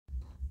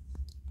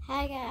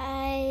Hi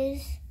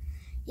guys,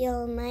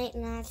 you might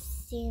not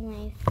see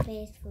my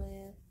face for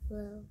a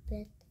little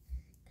bit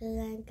because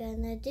I'm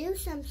gonna do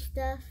some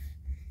stuff.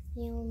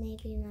 You'll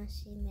maybe not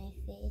see my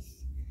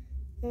face.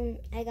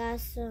 I got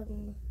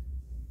some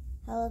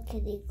Hello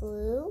Kitty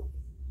glue.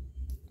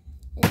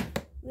 It's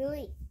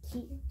really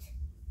cute.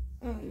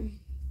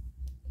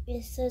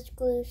 It says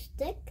glue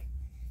stick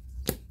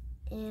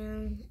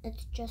and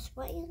it's just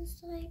white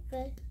inside,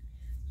 but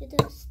it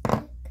does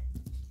stick.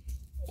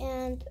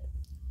 And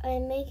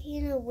I'm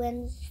making a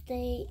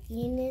Wednesday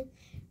evening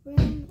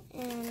room,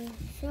 and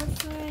so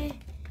far I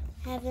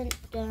haven't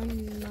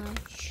done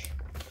much.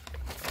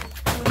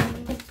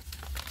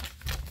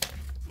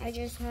 I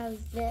just have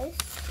this,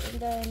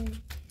 and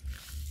then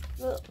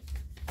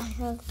I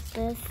have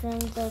this,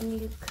 and then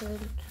you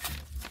could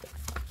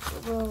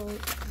roll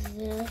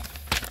this.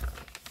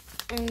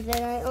 And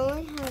then I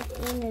only have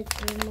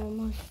Enid's room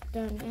almost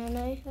done, and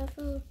I have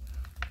a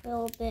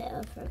little bit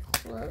of her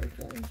clothes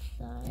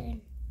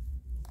inside.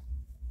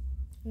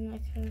 And I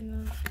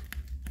kind of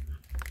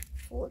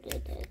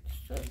folded it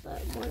so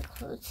that more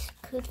clothes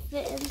could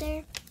fit in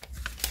there.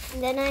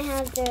 And then I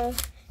have the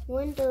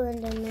window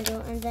in the middle,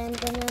 and then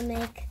I'm gonna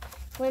make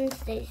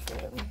Wednesday's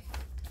room.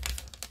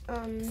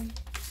 And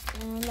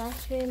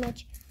that's pretty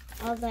much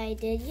all that I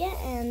did yet.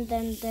 And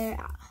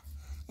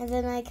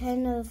then I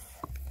kind of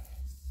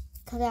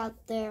cut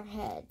out their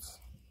heads.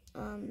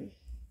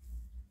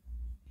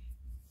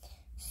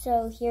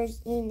 So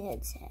here's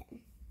Enid's head.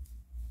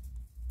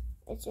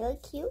 It's really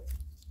cute.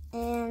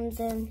 And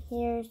then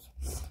here's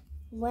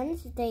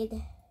Wednesday's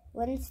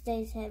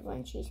head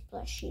when she's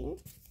blushing.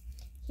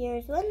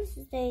 Here's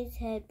Wednesday's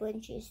head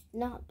when she's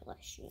not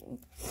blushing.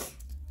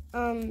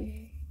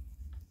 And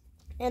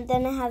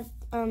then I have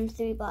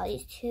 3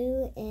 bodies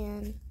too,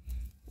 and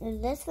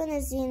this one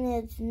is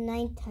Enid's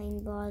nighttime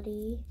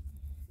body,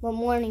 well,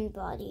 morning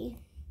body.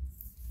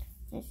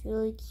 It's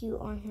really cute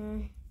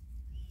on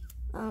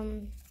her.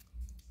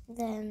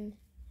 Then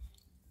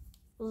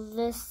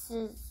this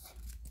is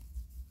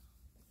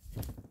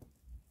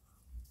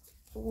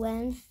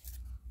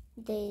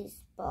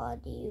Wednesday's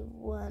body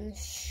when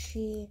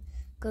she's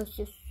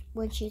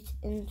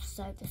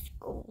inside the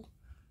school.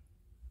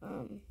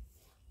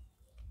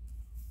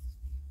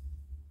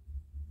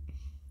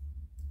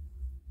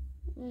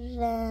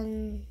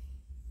 Then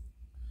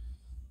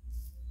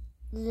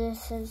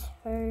this is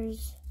her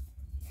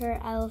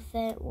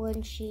outfit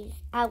when she's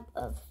out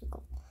of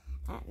school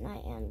at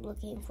night and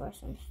looking for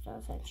some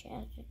stuff, and she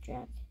has a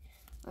jacket.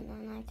 And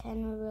then I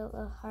kind of wrote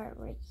a heart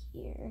right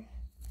here.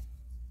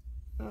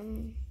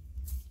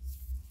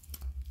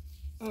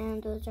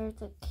 And those are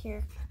the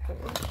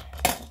characters.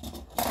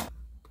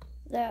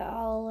 They're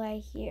all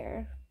right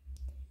here.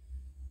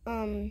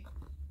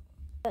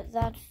 But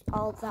that's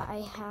all that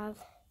I have.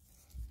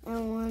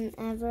 And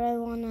whenever I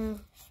want to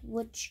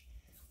switch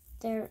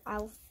their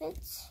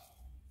outfits,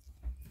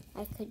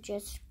 I could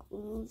just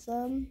glue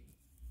them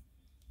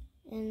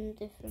in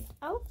different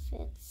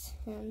outfits.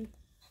 And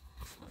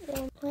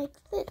then like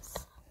this,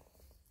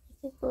 I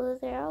could glue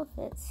their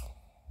outfits.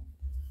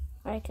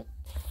 Or I could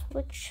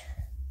switch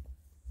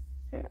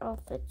their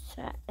outfits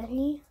at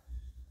any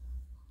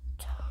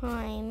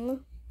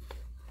time.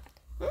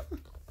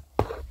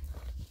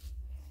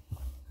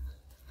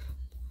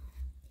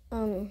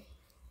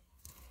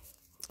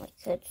 I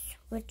could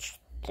switch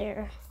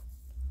their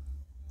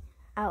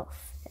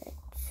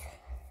outfits.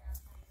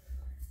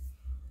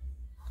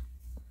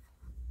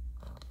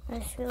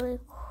 That's really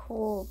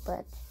cool,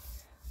 but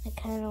I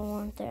kind of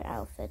want their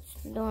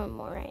outfits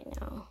normal right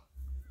now.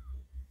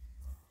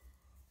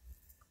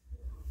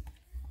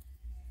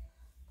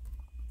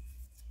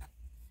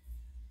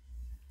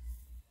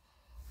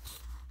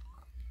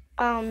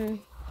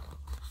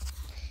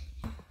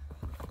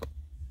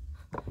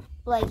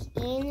 Like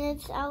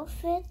Enid's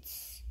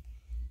outfits,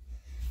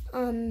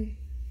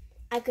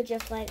 I could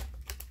just like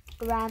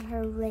grab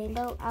her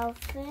rainbow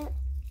outfit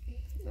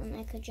and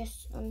I could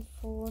just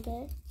unfold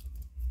it.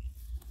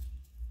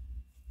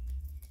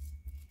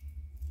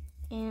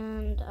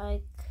 And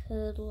I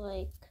could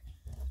like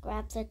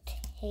grab the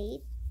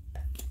tape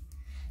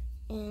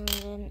and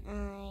then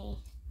I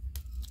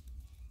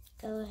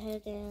go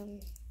ahead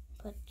and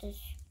put this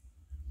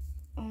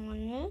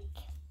on it.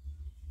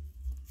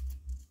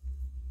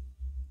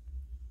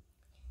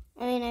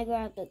 I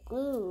grab the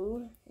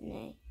glue and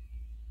I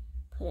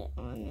put it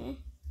on it.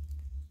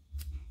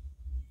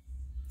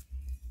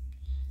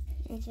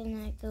 And then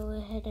I go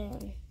ahead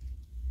and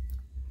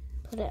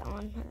put it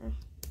on her.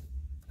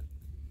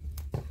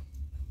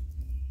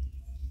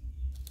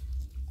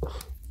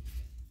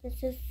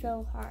 This is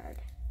so hard.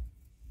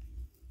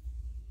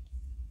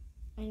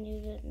 I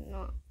need it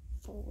not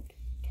folded.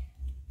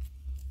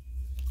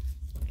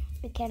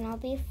 It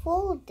cannot be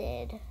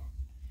folded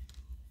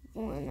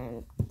when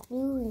I'm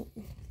gluing.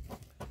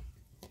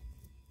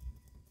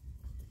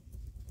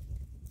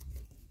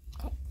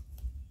 Okay.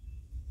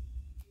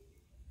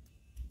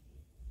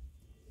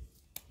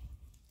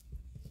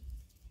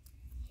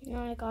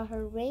 Now I got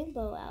her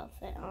rainbow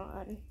outfit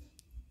on.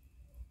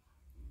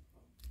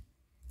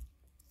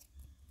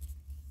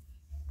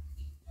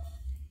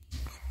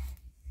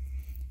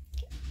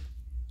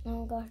 I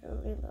got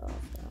her rainbow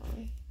outfit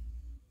on.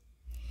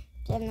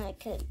 Then I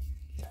could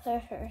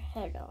put her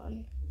head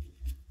on.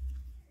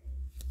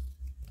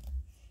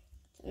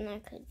 Then I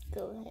could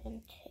go ahead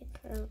and take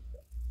her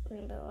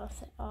rainbow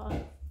outfit off.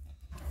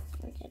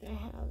 We're gonna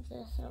have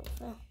this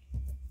outfit.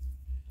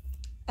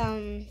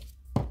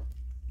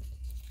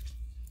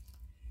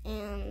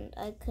 And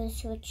I could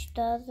switch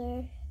the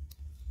other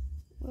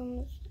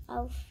one's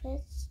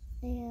outfits,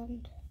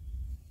 and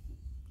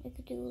I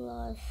could do a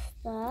lot of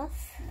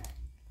stuff.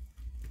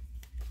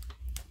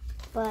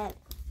 But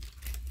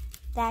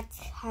that's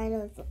kind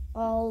of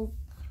all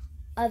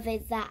of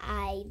it that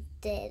I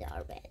did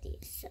already.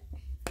 So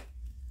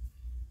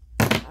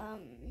I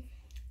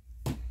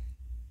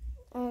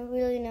don't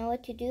really know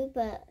what to do,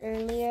 but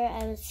earlier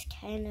I was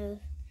kind of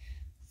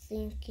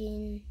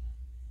thinking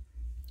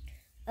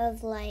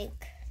of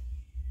like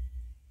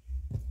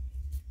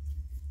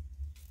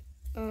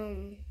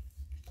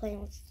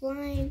playing with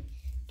slime,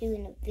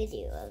 doing a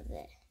video of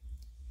it.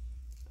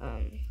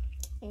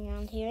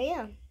 And here I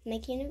am,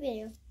 making a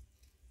video.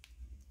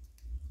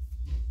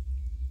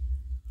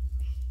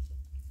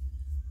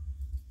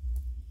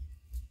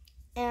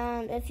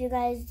 And if you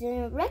guys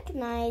didn't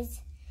recognize,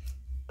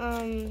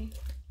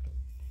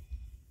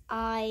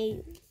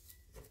 I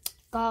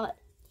got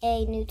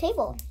a new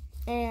table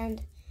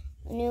and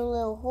a new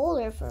little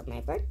holder for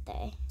my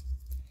birthday.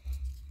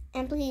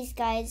 And please,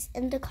 guys,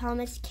 in the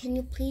comments, can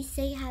you please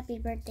say happy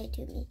birthday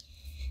to me?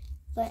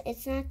 But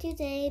it's not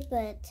today,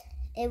 but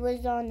it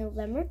was on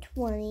November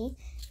 20,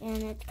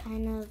 and it's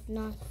kind of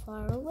not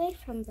far away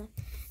from that.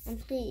 And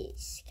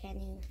please,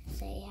 can you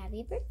say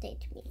happy birthday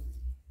to me?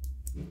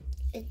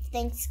 It's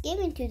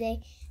Thanksgiving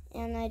today,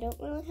 and I don't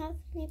really have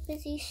any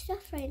busy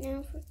stuff right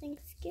now for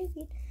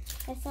Thanksgiving.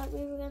 I thought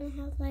we were going to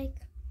have, like,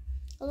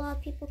 a lot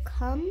of people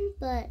come,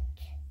 but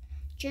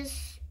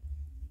just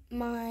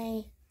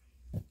my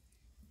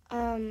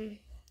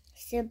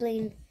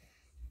sibling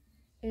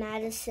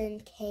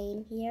Madison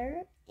came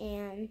here,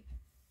 and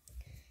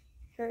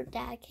her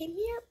dad came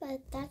here,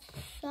 but that's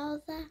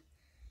all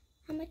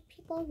how much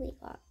people we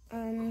got.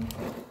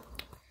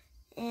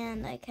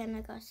 And I kind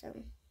of got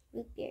some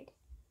root beer.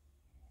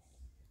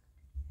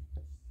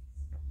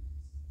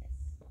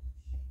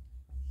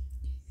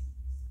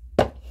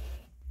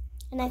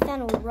 And I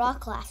found a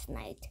rock last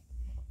night,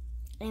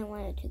 and I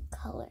wanted to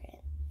color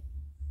it.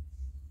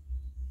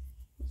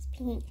 It's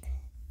pink.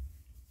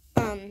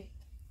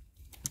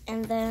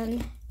 And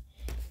then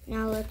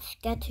now let's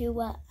get to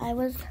what I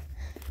was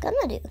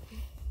gonna do.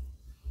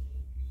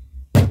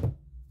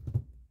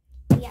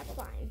 We have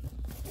slime.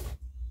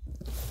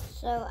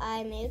 So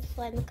I made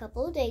slime a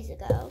couple of days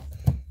ago,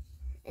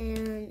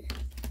 and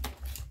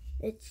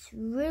it's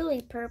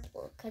really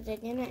purple because I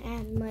didn't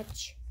add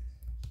much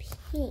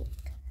pink.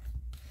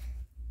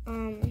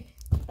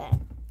 But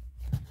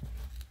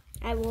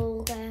I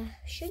will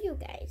show you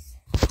guys.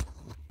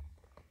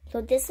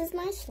 So this is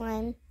my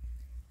slime.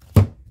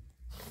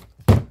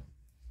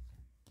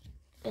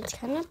 It's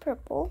kind of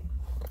purple.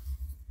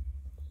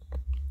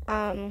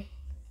 Not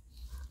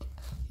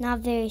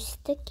very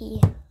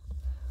sticky.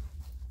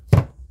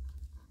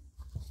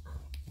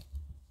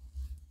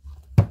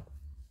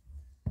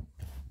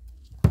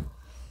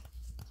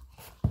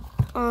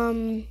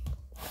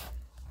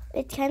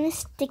 It's kind of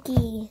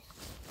sticky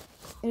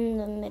in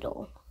the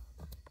middle.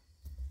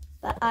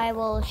 But I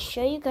will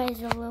show you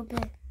guys a little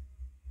bit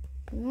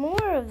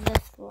more of the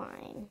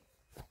slime.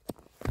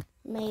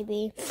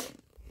 Maybe.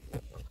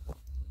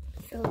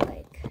 So,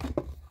 like,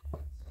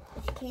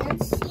 you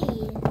can't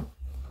see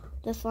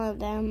the slime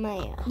that I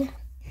made.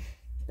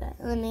 But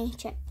let me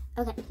check.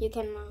 Okay, you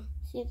can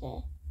see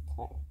the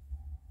slime.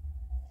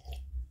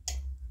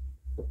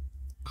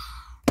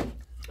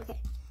 Okay.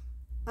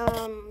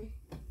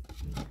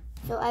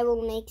 So I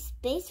will make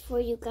space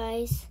for you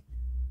guys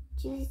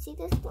to see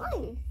the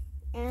slime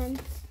and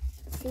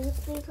see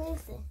if they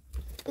place it.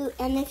 Ooh,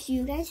 and if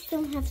you guys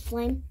don't have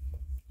slime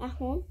at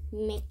home,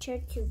 make sure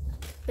to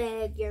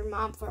beg your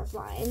mom for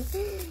slime.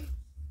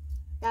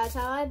 That's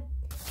how I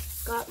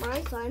got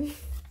my slime.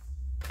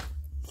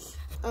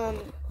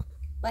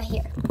 But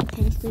here,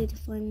 can you see the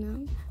slime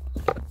now?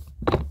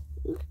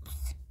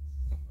 Oops.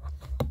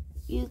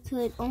 You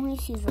could only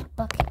see the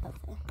bucket of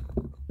it.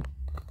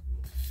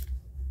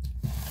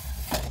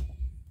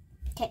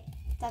 Okay,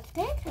 that's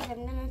good because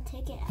I'm gonna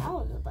take it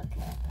out of the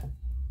bucket.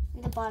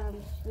 And the bottom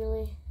is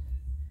really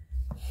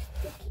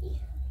sticky.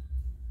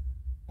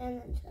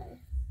 And inside,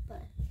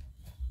 but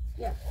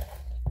yeah.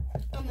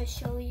 I'm gonna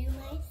show you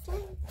my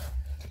slime.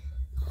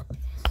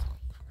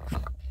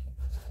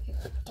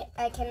 Okay,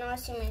 I cannot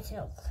see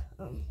myself.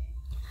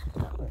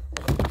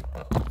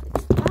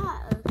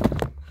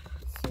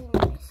 See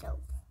myself.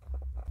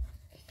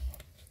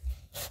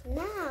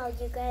 Now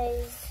you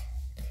guys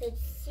could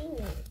see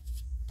me.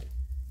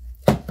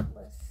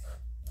 With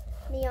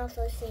me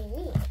also seeing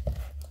me.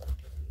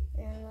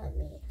 And let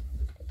me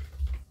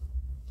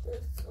do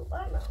the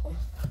bottom out.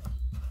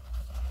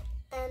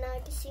 And I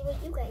can see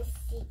what you guys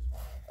see.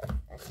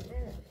 That's me.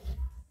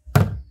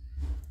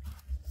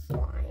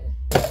 Slime.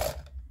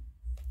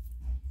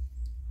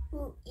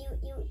 Ooh,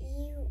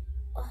 ew.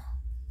 Oh,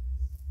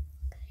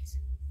 guys,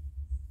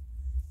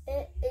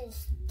 it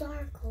is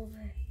dark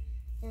over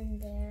in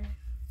there.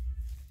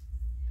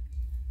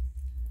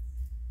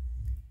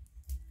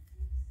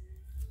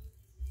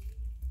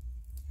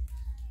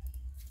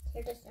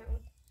 Hear the sound.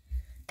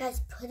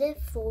 Guys, put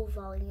it full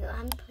volume.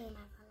 I'm putting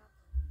my